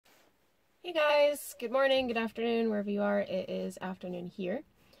Hey guys, good morning, good afternoon, wherever you are. It is afternoon here.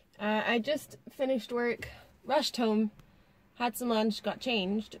 I just finished work, rushed home, had some lunch, got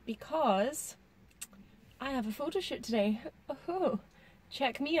changed because I have a photo shoot today. Oh,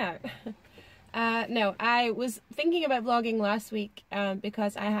 check me out. No, I was thinking about vlogging last week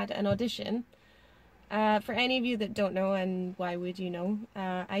because I had an audition. For any of you that don't know, and why would you know,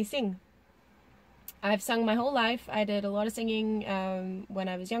 I sing. I've sung my whole life. I did a lot of singing when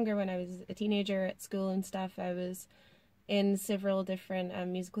I was younger, when I was a teenager at school and stuff. I was in several different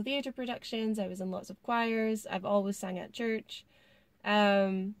musical theatre productions. I was in lots of choirs. I've always sang at church.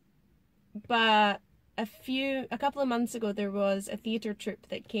 But a couple of months ago, there was a theatre troupe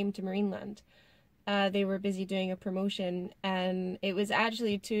that came to Marineland. They were busy doing a promotion, and it was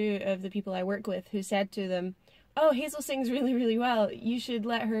actually two of the people I work with who said to them, "Oh, Hazel sings really, really well. You should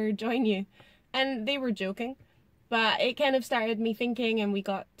let her join you." And they were joking, but it kind of started me thinking, and we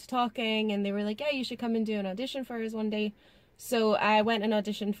got to talking, and they were like, "Yeah, you should come and do an audition for us one day." So I went and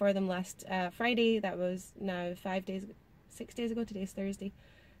auditioned for them last Friday. That was now 6 days ago. Today's Thursday.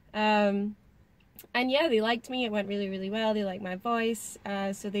 And yeah, they liked me. It went really, really well. They liked my voice.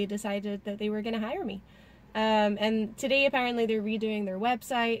 So they decided that they were going to hire me. And today, apparently, they're redoing their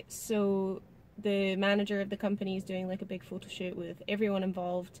website. So the manager of the company is doing like a big photo shoot with everyone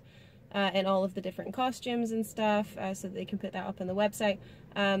involved. And all of the different costumes and stuff, so that they can put that up on the website.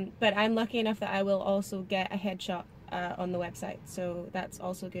 But I'm lucky enough that I will also get a headshot on the website, so that's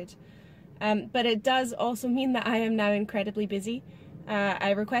also good. But it does also mean that I am now incredibly busy.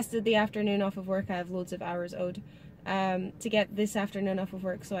 I requested the afternoon off of work. I have loads of hours owed to get this afternoon off of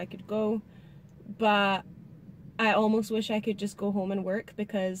work so I could go. But I almost wish I could just go home and work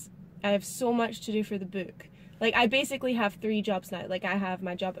because I have so much to do for the book. Like, I basically have 3 jobs now. Like, I have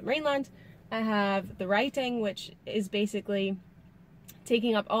my job at Marineland, I have the writing, which is basically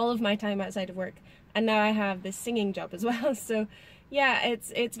taking up all of my time outside of work, and now I have this singing job as well. So, yeah,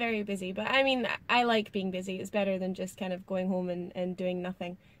 it's very busy. But, I mean, I like being busy. It's better than just kind of going home and doing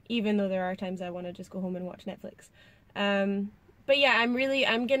nothing, even though there are times I want to just go home and watch Netflix. But, yeah, I'm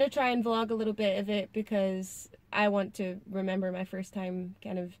going to try and vlog a little bit of it because I want to remember my first time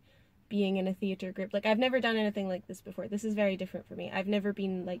kind of being in a theatre group. Like, I've never done anything like this before. This is very different for me. I've never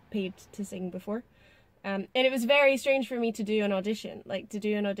been like paid to sing before. And it was very strange for me to do an audition, like to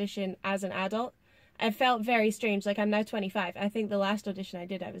do an audition as an adult. I felt very strange. Like, I'm now 25. I think the last audition I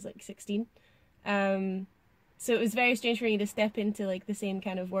did, I was like 16. So it was very strange for me to step into like the same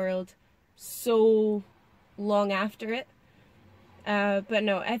kind of world so long after it. But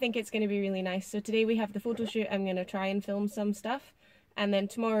no, I think it's going to be really nice. So today we have the photo shoot. I'm going to try and film some stuff. And then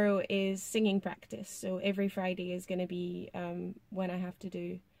tomorrow is singing practice. So every Friday is going to be when I have to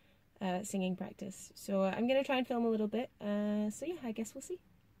do singing practice. So I'm going to try and film a little bit. So yeah, I guess we'll see.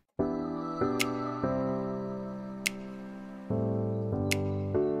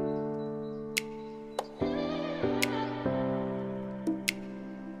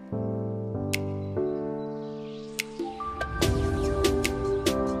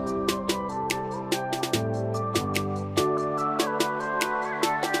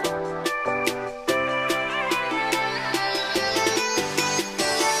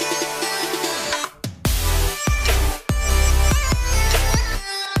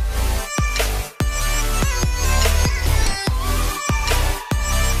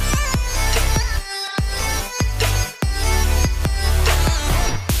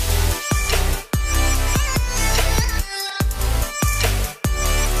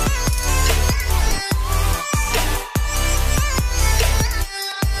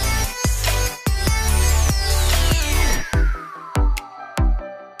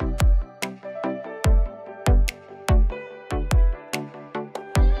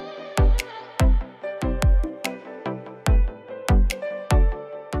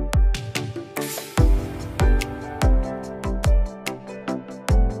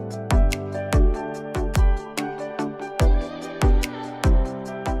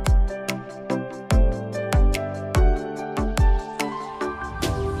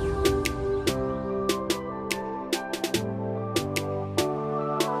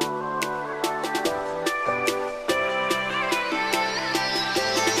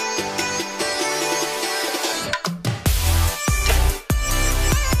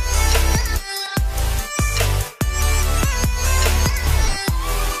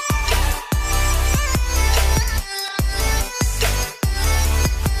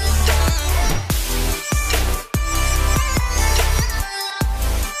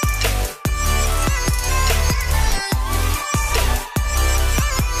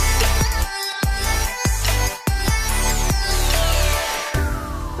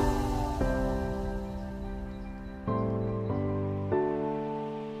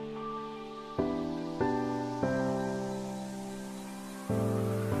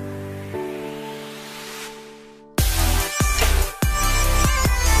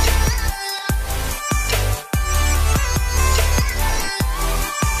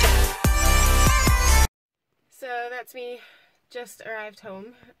 that's me. Just arrived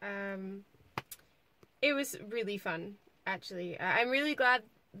home. It was really fun, actually. I'm really glad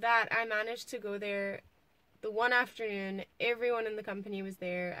that I managed to go there the one afternoon. Everyone in the company was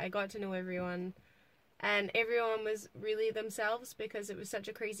there. I got to know everyone, and everyone was really themselves because it was such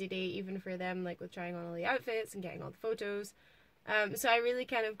a crazy day, even for them, like with trying on all the outfits and getting all the photos. So I really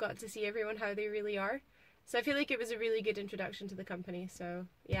kind of got to see everyone how they really are. So I feel like it was a really good introduction to the company. So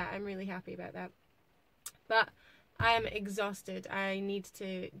yeah, I'm really happy about that. But I am exhausted. I need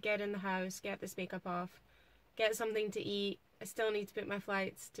to get in the house, get this makeup off, get something to eat. I still need to book my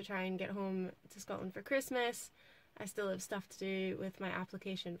flights to try and get home to Scotland for Christmas. I still have stuff to do with my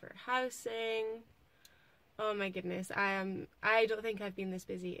application for housing. Oh my goodness, I don't think I've been this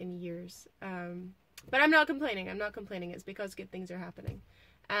busy in years. But I'm not complaining. I'm not complaining. It's because good things are happening.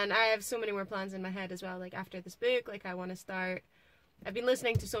 And I have so many more plans in my head as well. Like after this book, like I want to start. I've been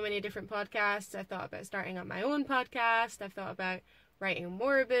listening to so many different podcasts. I've thought about starting up my own podcast. I've thought about writing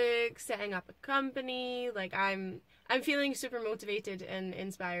more books, setting up a company. Like I'm feeling super motivated and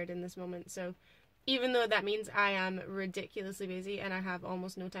inspired in this moment. So even though that means I am ridiculously busy and I have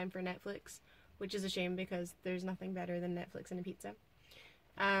almost no time for Netflix, which is a shame because there's nothing better than Netflix and a pizza.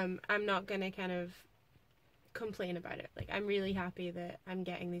 I'm not gonna kind of complain about it. Like I'm really happy that I'm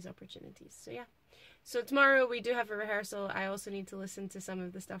getting these opportunities. So yeah. So tomorrow we do have a rehearsal. I also need to listen to some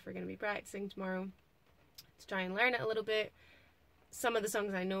of the stuff we're going to be practicing tomorrow to try and learn it a little bit. Some of the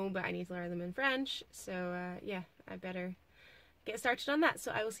songs I know, but I need to learn them in French. So yeah, I better get started on that.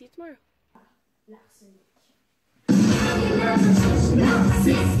 So I will see you tomorrow.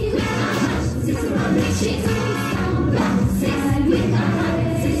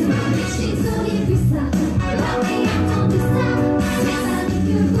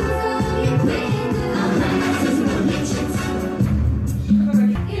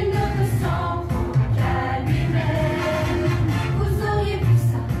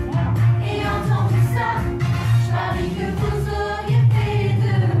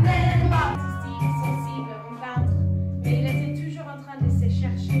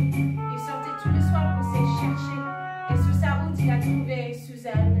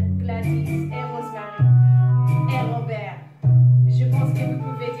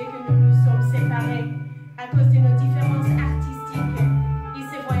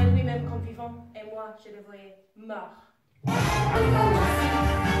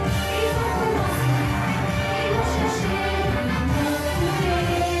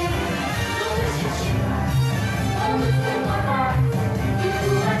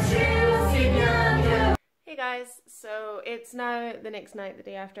 Hey guys, so it's now the next night, the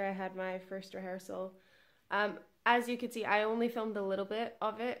day after I had my first rehearsal. As you can see, I only filmed a little bit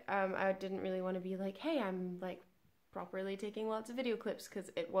of it. I didn't really want to be like, hey, I'm like properly taking lots of video clips, because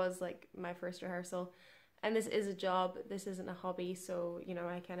it was like my first rehearsal. And this is a job, this isn't a hobby, so, you know,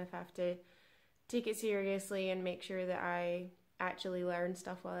 I kind of have to take it seriously and make sure that I actually learn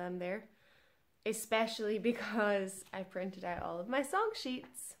stuff while I'm there. Especially because I printed out all of my song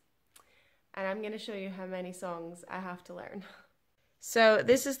sheets. And I'm going to show you how many songs I have to learn. So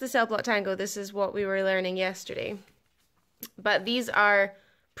this is the cell block tango, this is what we were learning yesterday. But these are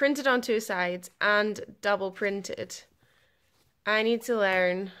printed on two sides and double printed. I need to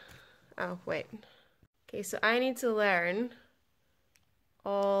learn, oh wait. Okay, so I need to learn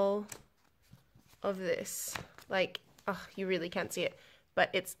all of this. Like, oh, you really can't see it, but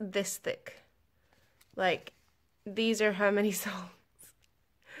it's this thick. Like, these are how many songs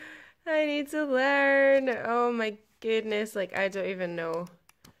I need to learn. Oh my goodness, like I don't even know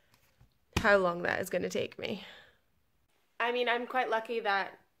how long that is going to take me. I mean, I'm quite lucky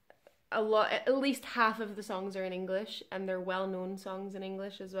that at least half of the songs are in English, and they're well-known songs in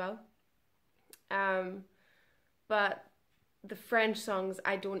English as well. But the French songs,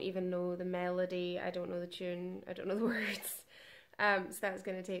 I don't even know the melody, I don't know the tune, I don't know the words. So that's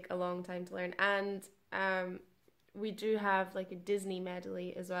going to take a long time to learn. And we do have like a Disney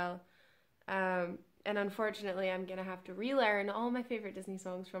medley as well. And unfortunately, I'm going to have to relearn all my favorite Disney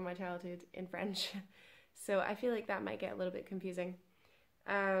songs from my childhood in French. So I feel like that might get a little bit confusing.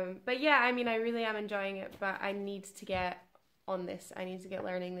 But yeah, I mean, I really am enjoying it, but I need to get on this. I need to get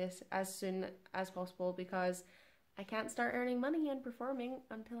learning this as soon as possible, because I can't start earning money and performing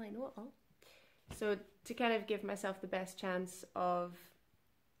until I know it all. So to kind of give myself the best chance of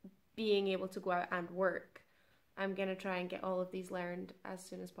being able to go out and work, I'm going to try and get all of these learned as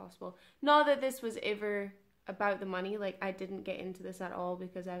soon as possible. Not that this was ever about the money, like I didn't get into this at all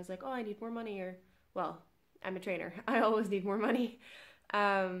because I was like, oh, I need more money, or, well, I'm a trainer. I always need more money.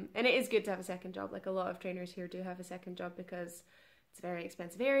 And it is good to have a second job. Like a lot of trainers here do have a second job because It's a very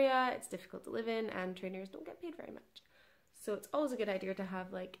expensive area, it's difficult to live in, and trainers don't get paid very much. So it's always a good idea to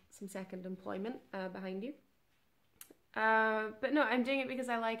have like some second employment behind you. But no, I'm doing it because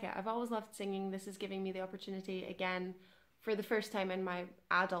I like it. I've always loved singing. This is giving me the opportunity again, for the first time in my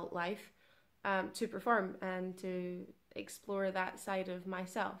adult life, to perform and to explore that side of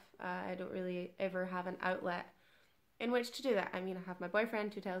myself. I don't really ever have an outlet in which to do that. I mean, I have my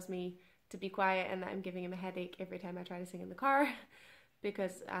boyfriend who tells me to be quiet and that I'm giving him a headache every time I try to sing in the car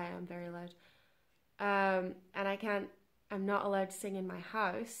because I am very loud. And I'm not allowed to sing in my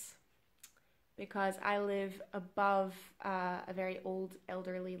house because I live above a very old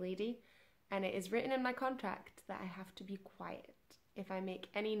elderly lady, and it is written in my contract that I have to be quiet. If I make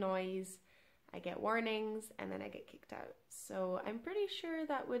any noise, I get warnings and then I get kicked out. So I'm pretty sure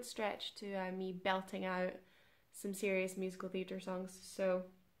that would stretch to me belting out some serious musical theatre songs. So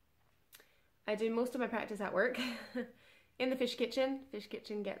I do most of my practice at work in the fish kitchen. Fish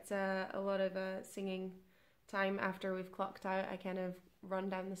kitchen gets a lot of singing time after we've clocked out. I kind of run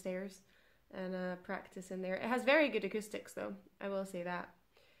down the stairs and practice in there. It has very good acoustics though, I will say that.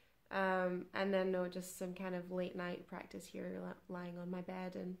 And then just some kind of late night practice here, lying on my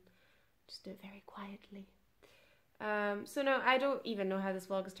bed, and just do it very quietly. So no, I don't even know how this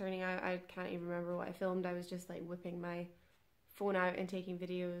vlog is turning out. I can't even remember what I filmed. I was just like whipping my phone out and taking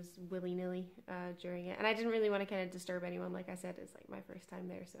videos willy-nilly during it. And I didn't really want to kind of disturb anyone. Like I said, it's like my first time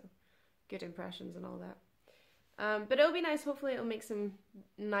there, so good impressions and all that. But it'll be nice. Hopefully it'll make some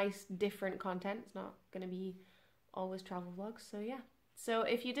nice different content. It's not going to be always travel vlogs, so yeah. So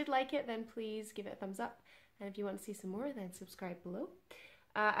if you did like it, then please give it a thumbs up. And if you want to see some more, then subscribe below.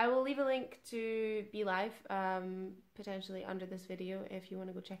 I will leave a link to Be Live, potentially under this video, if you want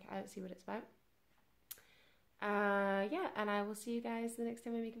to go check it out, see what it's about. Yeah, and I will see you guys the next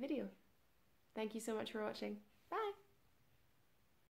time I make a video. Thank you so much for watching. Bye!